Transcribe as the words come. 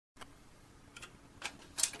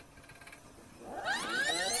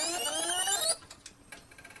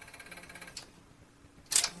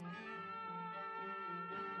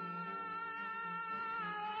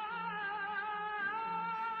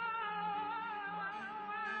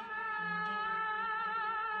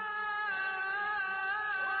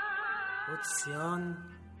قدسیان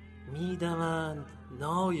میدمند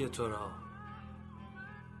نای تو را،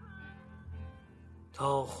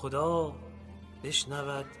 تا خدا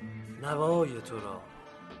بشنود نوای تو را.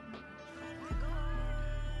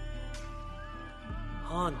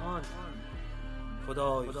 هان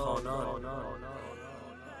خدای خانان،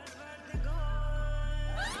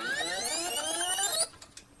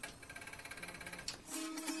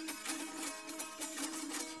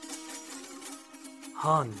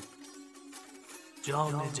 هان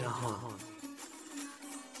جام جهان.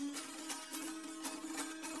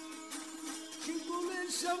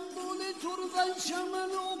 سمبول تربان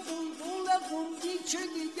شمن و بلبل قمدی که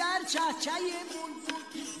دیگر چهچه بلبل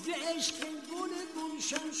به عشق گل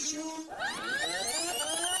گلشن شد.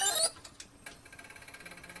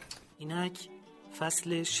 اینک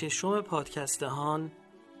فصل 6 پادکست هان،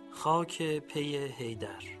 خاک پی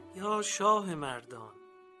حیدر. یا شاه مردان،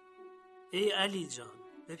 ای علی جان،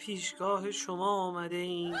 به پیشگاه شما آمده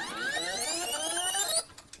ایم.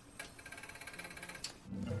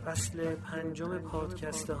 فصل 5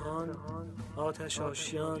 پادکست هان، آتش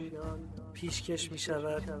آشیان، پیشکش می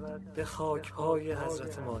شود به خاک‌های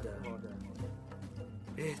حضرت مادر،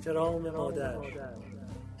 به احترام مادر،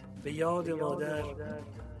 به یاد مادر،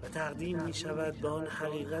 و تقدیم می شود به آن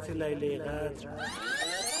حقیقت لیله قدر.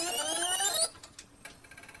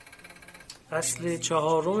 فصل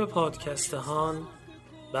 4 پادکست هان،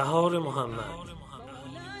 بهار محمد.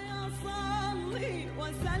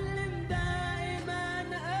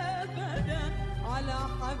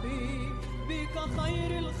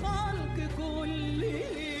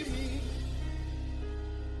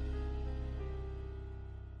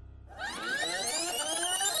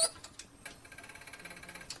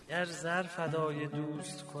 گر زر فدای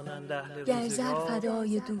دوست کنند اهل روزگار، گر زر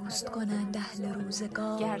فدای دوست کنند اهل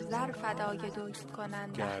روزگار، گر زر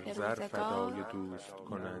فدای دوست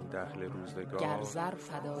کنند اهل روزگار، گر زر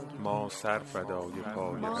فدای ما سر فدای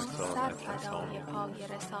پای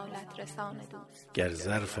رسالت رسان دوست. گر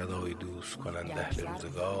زر فدای دوست کنند اهل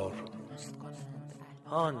روزگار.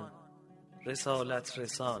 هان رسالت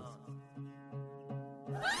رسان.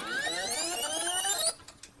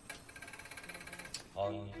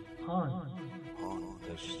 هان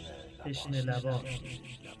تشنه لبان.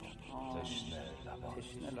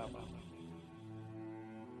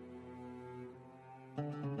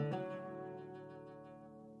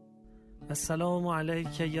 السلام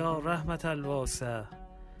علیک یا رحمت الواسع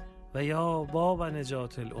و یا باب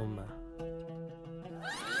نجات الامه.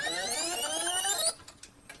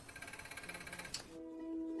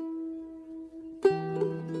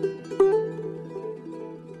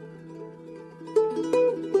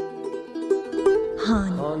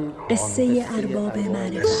 هان قصه ارباب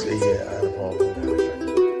معرفت.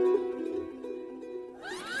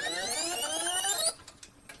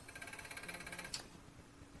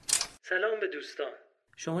 سلام به دوستان،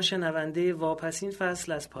 شما شنونده واپسین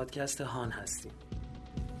فصل از پادکست هان هستید.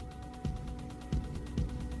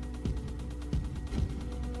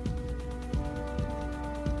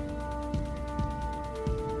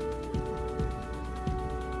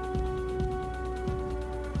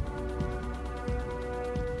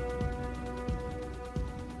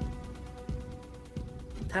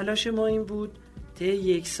 تلاش ما این بود طی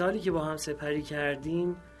 1 سالی که با هم سپری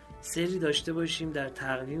کردیم سری داشته باشیم در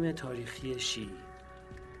تقویم تاریخی شیعی.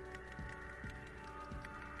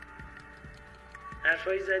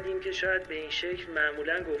 حرفایی زدیم که شاید به این شکل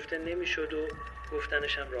معمولاً گفته نمی‌شد و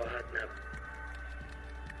گفتنش هم راحت نبود.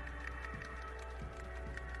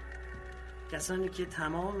 کسانی که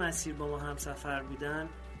تمام مسیر با ما همسفر بودن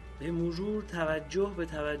به مرور توجه به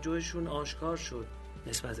توجهشون آشکار شد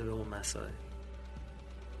نسبت به اون مسائل.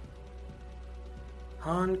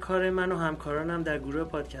 هان کار من و همکارانم در گروه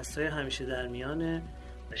پادکست های همیشه در میانه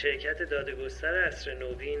و شرکت دادگستر عصر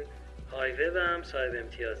نوین هایوه و هم صاحب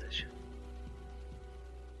امتیازشه.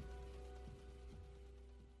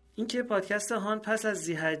 اینکه پادکست هان پس از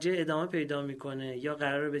الحجه ادامه پیدا میکنه یا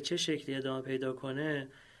قراره به چه شکلی ادامه پیدا کنه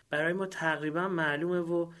برای ما تقریبا معلومه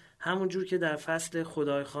و همونجور که در فصل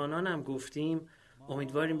خدای خانان هم گفتیم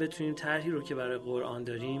امیدواریم بتونیم طرحی رو که برای قرآن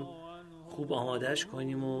داریم خوب آمادهش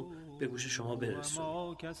کنیم و به گوش شما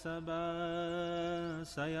برسونیم.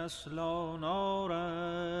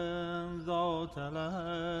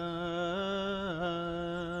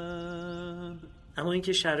 اما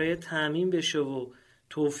اینکه شرایط تأمین بشه و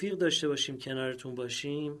توفیق داشته باشیم کنارتون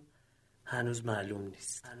باشیم هنوز معلوم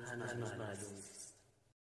نیست.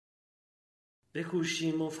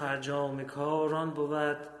 بکوشیم و فرجام کاران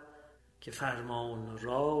بود که فرمان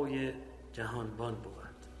رای جهانبان بود.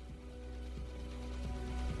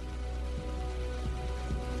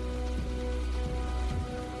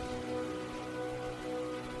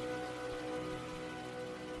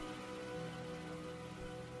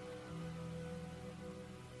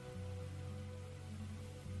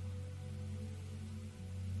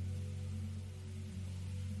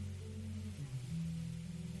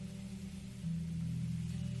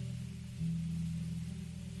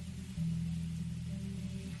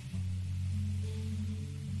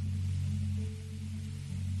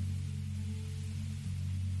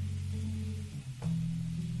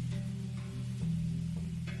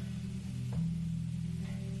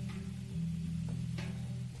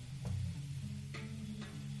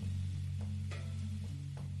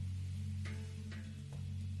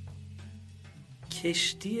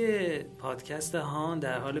 کشتی پادکست هان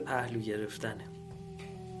در حال پهلو گرفتنه.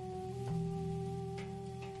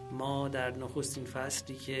 ما در نخستین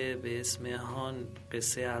فصلی که به اسم هان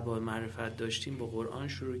قصه ارباب معرفت داشتیم با قرآن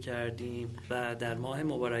شروع کردیم و در ماه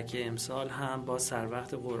مبارک امسال هم با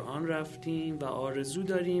سروقت قرآن رفتیم و آرزو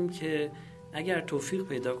داریم که اگر توفیق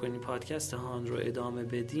پیدا کنیم پادکست هان رو ادامه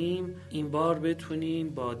بدیم، این بار بتونیم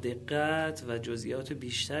با دقت و جزئیات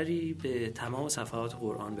بیشتری به تمام صفحات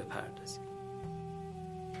قرآن بپردازیم.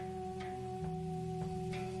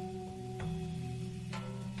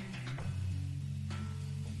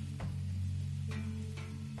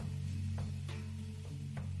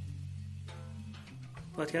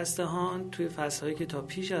 پادکست هان توی فصل‌هایی که تا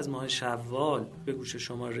پیش از ماه شوال به گوش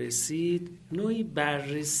شما رسید نوعی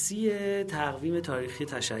بررسی تقویم تاریخی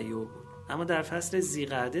تشیع بود، اما در فصل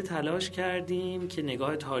ذی‌قعده تلاش کردیم که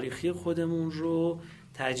نگاه تاریخی خودمون رو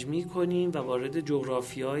تجمیع کنیم و وارد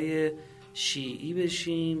جغرافیای شیعی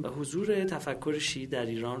بشیم و حضور تفکر شیعی در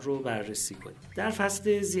ایران رو بررسی کنیم. در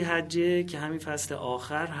فصل الحجه که همین فصل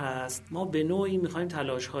آخر هست، ما به نوعی میخوایم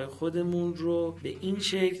تلاش‌های خودمون رو به این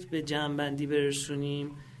شکل به جمع‌بندی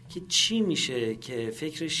برسونیم که چی میشه که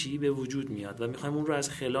فکر شیعی به وجود میاد و میخوایم اون رو از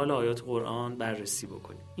خلال آیات قرآن بررسی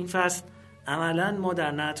بکنیم. این فصل عملاً ما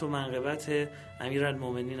در نعت و منقبت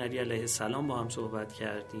امیرالمومنین علی علیه السلام با هم صحبت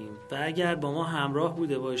کردیم و اگر با ما همراه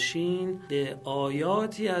بوده باشین به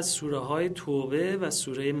آیاتی از سوره های توبه و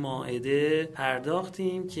سوره مائده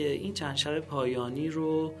پرداختیم که این چند شب پایانی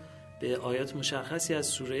رو به آیات مشخصی از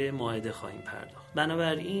سوره مائده خواهیم پرداخت.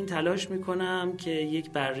 بنابراین تلاش میکنم که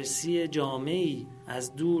یک بررسی جامعی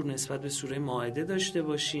از دور نسبت به سوره مائده داشته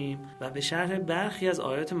باشیم و به شرح برخی از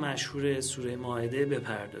آیات مشهور سوره مائده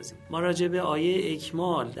بپردازیم. ما راجع به آیه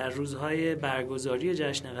اکمال در روزهای برگزاری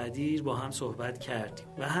جشن قدیر با هم صحبت کردیم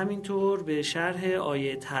و همینطور به شرح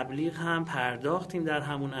آیه تبلیغ هم پرداختیم در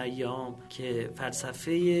همون ایام که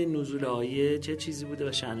فلسفه نزول آیه چه چیزی بوده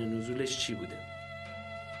و شأن نزولش چی بوده.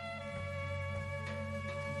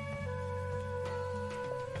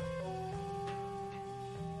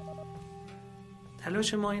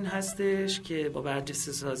 تلاش ما این هستش که با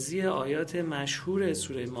برجسته سازی آیات مشهور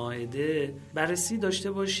سوره مائده بررسی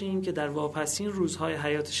داشته باشیم که در واپسین روزهای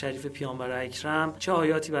حیات شریف پیامبر اکرم چه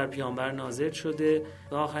آیاتی بر پیامبر نازل شده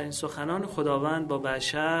و آخرین سخنان خداوند با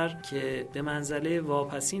بشر که به منزله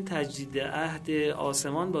واپسین تجدید عهد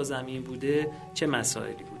آسمان با زمین بوده چه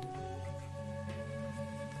مسائلی بوده.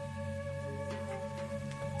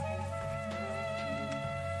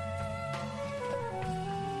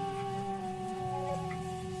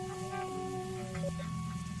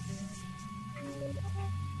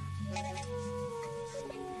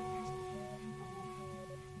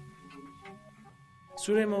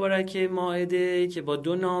 سوره مبارکه مائده که با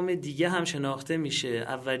دو نام دیگه هم شناخته میشه،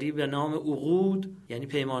 اولی به نام عقود یعنی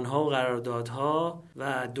پیمانها و قراردادها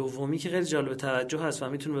و دومی که خیلی جالب توجه هست و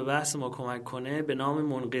میتونه به بحث ما کمک کنه به نام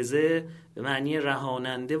منقذه به معنی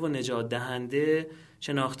رهاننده و نجات دهنده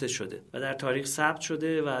شناخته شده و در تاریخ ثبت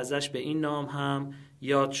شده و ازش به این نام هم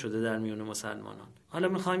یاد شده در میون مسلمانان. حالا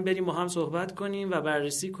میخوایم بریم با هم صحبت کنیم و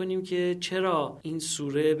بررسی کنیم که چرا این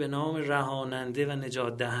سوره به نام رهاننده و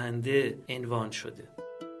نجات دهنده عنوان شده.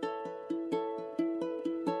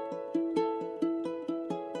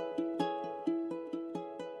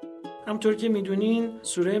 همونطور که میدونین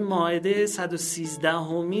سوره مائده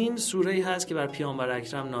 113مین سوره‌ای هست که بر پیامبر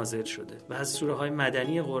اکرم نازل شده و از سوره های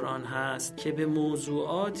مدنی قرآن هست که به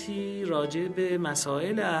موضوعاتی راجع به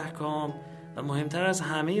مسائل احکام و مهمتر از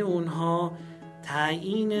همه اونها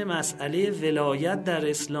تعیین مسئله ولایت در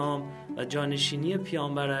اسلام و جانشینی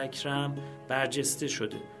پیامبر اکرم برجسته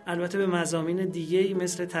شده. البته به مضامین دیگه‌ای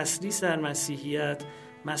مثل تثلیث در مسیحیت،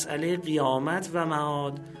 مسئله قیامت و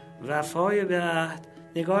معاد، وفای به عهد،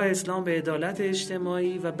 نگاه اسلام به عدالت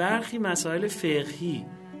اجتماعی و برخی مسائل فقهی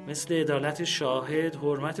مثل عدالت شاهد،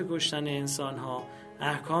 حرمت کشتن انسان‌ها،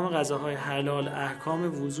 احکام غذاهای حلال،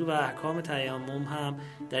 احکام وضو و احکام تیمم هم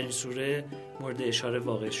در این سوره مورد اشاره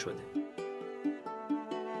واقع شده.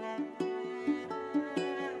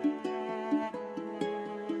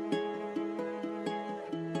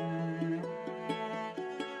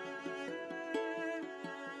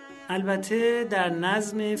 البته در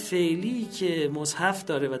نظم فعلی که مصحف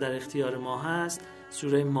داره و در اختیار ما هست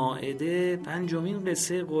سوره مائده 5مین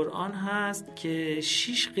قصه قرآن هست که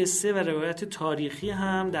 6 قصه و روایت تاریخی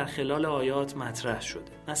هم در خلال آیات مطرح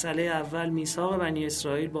شده. مسئله اول میثاق بنی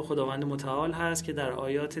اسرائیل با خداوند متعال هست که در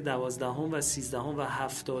آیات 12 و 13 و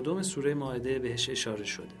 70 سوره مائده بهش اشاره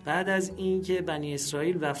شده. بعد از این که بنی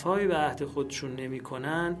اسرائیل وفای به عهد خودشون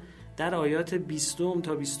نمی‌کنن، در آیات 20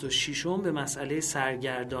 تا 26 به مسئله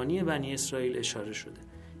سرگردانی بنی اسرائیل اشاره شده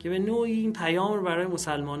که به نوعی این پیام رو برای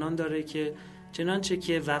مسلمانان داره که چنانچه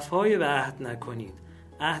که وفای به عهد نکنید،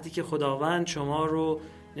 عهدی که خداوند شما رو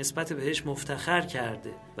نسبت بهش مفتخر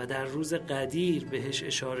کرده و در روز قدیر بهش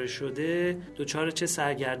اشاره شده، دچار چه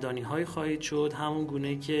سرگردانی هایی خواهید شد، همون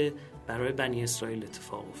گونه که برای بنی اسرائیل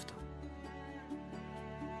اتفاق افتاد.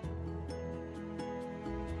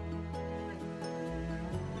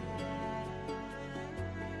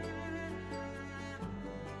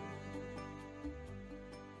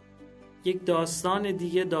 یک داستان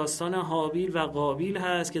دیگه، داستان هابیل و قابیل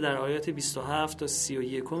هست که در آیات 27 تا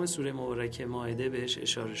 31 سوره مبارکه مائده بهش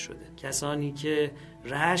اشاره شده. کسانی که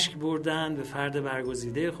رشک بردند به فرد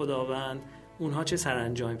برگزیده خداوند، اونها چه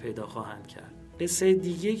سرانجامی پیدا خواهند کرد. قصه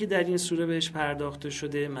دیگه که در این سوره بهش پرداخته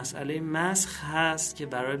شده مسئله مسخ هست که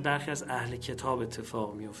برای برخی از اهل کتاب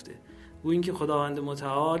اتفاق میفته. گویا اینکه خداوند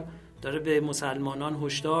متعال داره به مسلمانان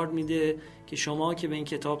هشدار میده که شما که به این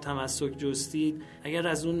کتاب تمسک جستید، اگر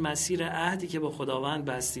از اون مسیر عهدی که با خداوند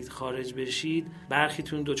بستید خارج بشید،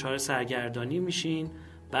 برخیتون دچار سرگردانی میشین،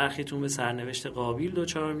 برخیتون به سرنوشت قابیل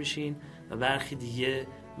دچار میشین و برخی دیگه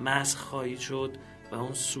مسخ خواهید شد و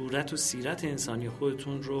اون صورت و سیرت انسانی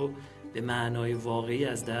خودتون رو به معنای واقعی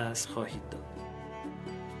از دست خواهید داد.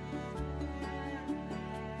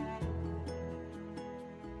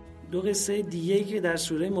 دو قصه دیگه که در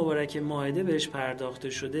سوره مبارکه مائده بهش پرداخته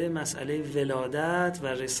شده مسئله ولادت و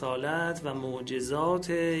رسالت و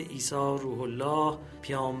معجزات عیسی روح الله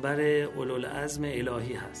پیامبر اولوالعزم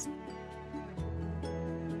الهی هست.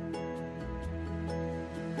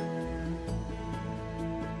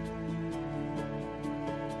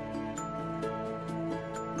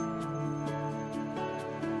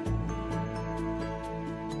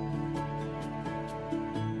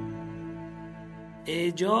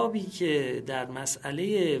 اعجابی که در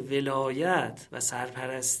مسئله ولایت و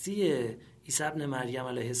سرپرستی عیسی ابن مریم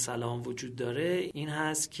علیه السلام وجود داره این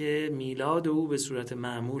هست که میلاد او به صورت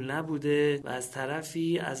معمول نبوده و از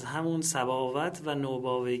طرفی از همون سباوت و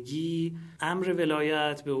نوباوگی امر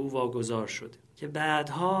ولایت به او واگذار شده که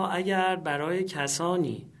بعدها اگر برای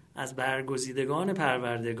کسانی از برگزیدگان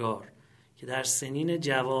پروردگار که در سنین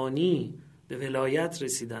جوانی به ولایت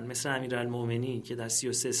رسیدن، مثل امیرالمومنین که در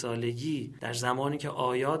 33 سالگی در زمانی که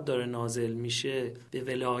آیات داره نازل میشه به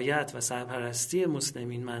ولایت و سرپرستی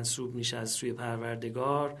مسلمین منسوب میشه از سوی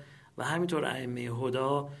پروردگار، و همینطور ائمه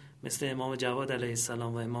هدا مثل امام جواد علیه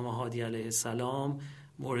السلام و امام هادی علیه السلام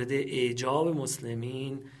مورد اعجاب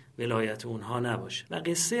مسلمین ولایت اونها نباشه. و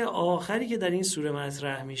قصه آخری که در این سوره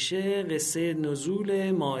مطرح میشه قصه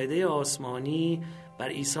نزول مائده آسمانی بر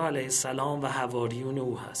عیسی علیه السلام و حواریون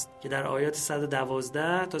او هست که در آیات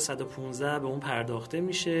 112 تا 115 به اون پرداخته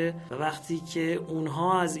میشه و وقتی که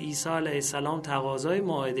اونها از عیسی علیه السلام تقاضای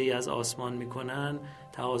مائده از آسمان میکنن،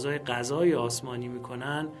 تقاضای غذای آسمانی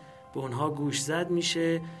میکنن، به اونها گوش زد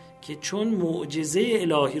میشه که چون معجزه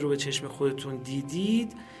الهی رو به چشم خودتون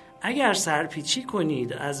دیدید، اگر سرپیچی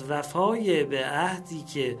کنید از وفای به عهدی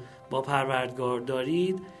که با پروردگار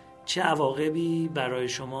دارید، چه عواقبی برای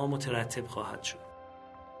شما مترتب خواهد شد.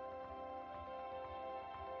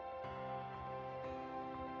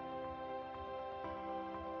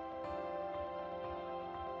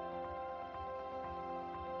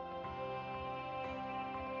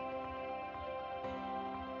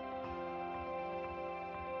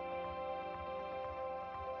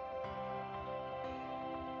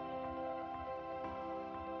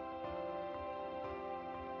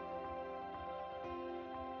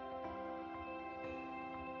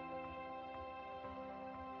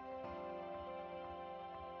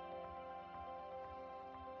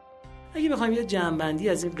 اگه بخوایم یه جمع‌بندی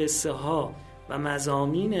از این قصه ها و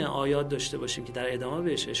مضامین آیات داشته باشیم که در ادامه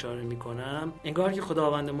بهش اشاره میکنم، انگار که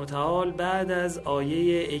خداوند متعال بعد از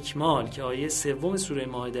آیه اکمال که آیه 3 سوره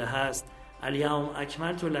مائده هست، الیوم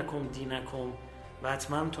اکملت لکم دینکم و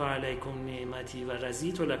اتممت علیکم نعمتی و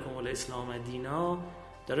رضیت لکم الاسلام دینا،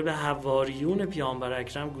 داره به حواریون پیامبر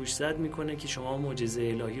اکرم گوشزد میکنه که شما معجزه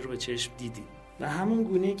الهی رو به چشم دیدید. و همون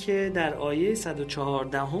گونه که در آیه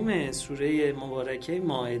 114 سوره مبارکه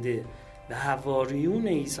مائده به حواریون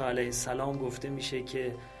عیسی علیه السلام گفته میشه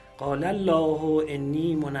که قال الله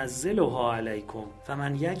انی منزلها علیکم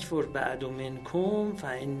فمن یکفر بعد منکم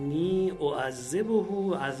فانی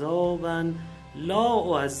اعذبه عذابا لا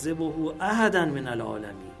اعذبه احدا من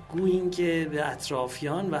العالمین. گوییم که به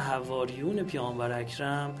اطرافیان و حواریون پیامبر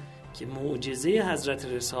اکرم که معجزه حضرت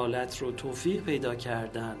رسالت رو توفیق پیدا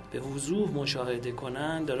کردن به وضوح مشاهده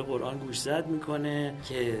کنن، داره قرآن گوشزد میکنه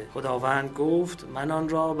که خداوند گفت من آن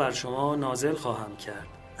را بر شما نازل خواهم کرد،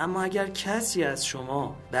 اما اگر کسی از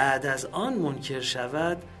شما بعد از آن منکر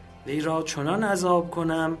شود وی را چنان عذاب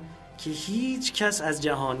کنم که هیچ کس از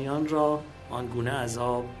جهانیان را آنگونه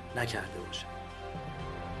عذاب نکرده باشد.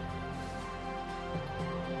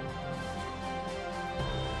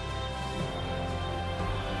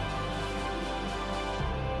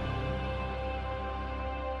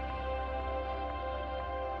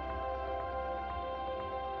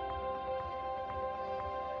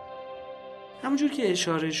 همونجور که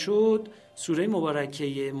اشاره شد، سوره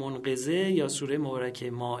مبارکه منقذه یا سوره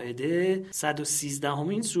مبارکه مائده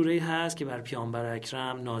 113مین سوره هست که بر پیامبر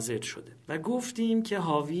اکرم نازل شده و گفتیم که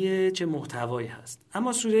حاوی چه محتوایی هست.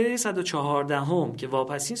 اما سوره 114 که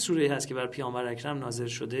واپسین سوره هست که بر پیامبر اکرم نازل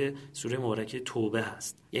شده، سوره مبارکه توبه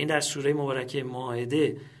هست. یعنی در سوره مبارکه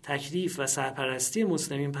مائده تکلیف و سرپرستی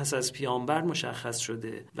مسلمین پس از پیامبر مشخص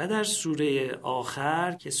شده و در سوره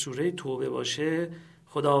آخر که سوره توبه باشه،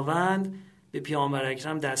 خداوند به پیامبر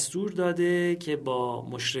اکرم دستور داده که با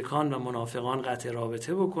مشرکان و منافقان قطع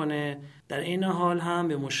رابطه بکنه. در این حال هم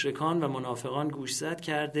به مشرکان و منافقان گوشزد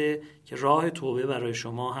کرده که راه توبه برای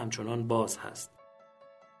شما همچنان باز هست.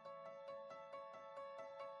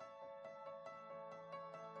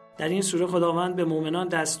 در این سوره خداوند به مؤمنان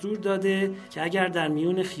دستور داده که اگر در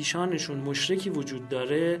میون خیشانشون مشرکی وجود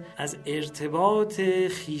داره، از ارتباط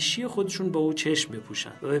خیشی خودشون با او چشم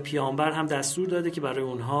بپوشن و به پیامبر هم دستور داده که برای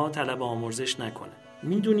اونها طلب آمرزش نکنه.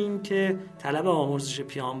 میدونیم که طلب آمرزش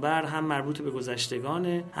پیامبر هم مربوط به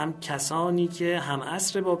گذشتگانه، هم کسانی که هم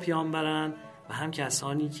عصر با پیامبرن و هم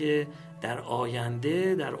کسانی که در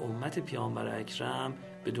آینده در امت پیامبر اکرم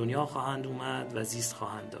به دنیا خواهند اومد و زیست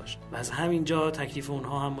خواهند داشت و از همینجا تکلیف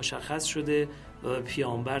اونها هم مشخص شده و به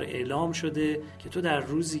پیامبر اعلام شده که تو در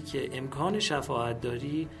روزی که امکان شفاعت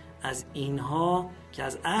داری از اینها که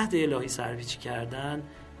از عهد الهی سرپیچی کردن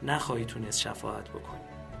نخواهی تونست شفاعت بکنی.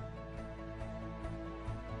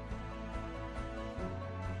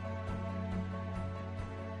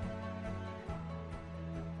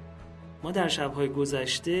 ما در شب‌های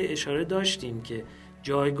گذشته اشاره داشتیم که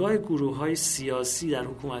جایگاه گروه‌های سیاسی در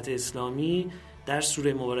حکومت اسلامی در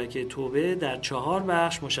سوره مبارکه توبه در 4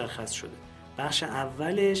 بخش مشخص شده. بخش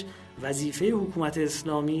اولش وظیفه حکومت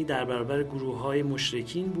اسلامی در برابر گروه‌های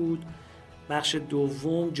مشرکین بود. بخش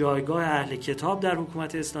دوم جایگاه اهل کتاب در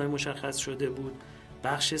حکومت اسلامی مشخص شده بود.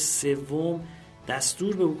 بخش سوم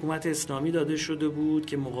دستور به حکومت اسلامی داده شده بود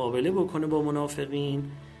که مقابله بکنه با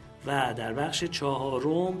منافقین و در بخش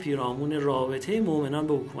 4 پیرامون رابطه مؤمنان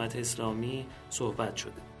به حکومت اسلامی صحبت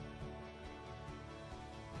شده.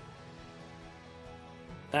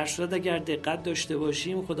 در صورت اگر دقت داشته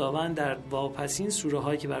باشیم، خداوند در واپسین سوره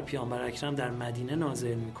هایی که بر پیامبر اکرم در مدینه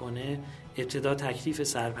نازل میکنه، ابتدا تکلیف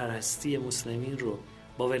سرپرستی مسلمین رو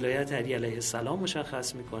با ولایت علی علیه السلام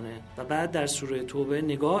مشخص میکنه و بعد در سوره توبه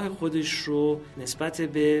نگاه خودش رو نسبت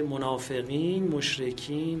به منافقین،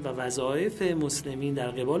 مشرکین و وظایف مسلمین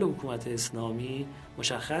در قبال حکومت اسلامی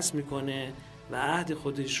مشخص میکنه و عهد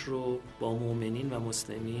خودش رو با مؤمنین و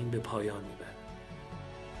مسلمین به پایان میبره.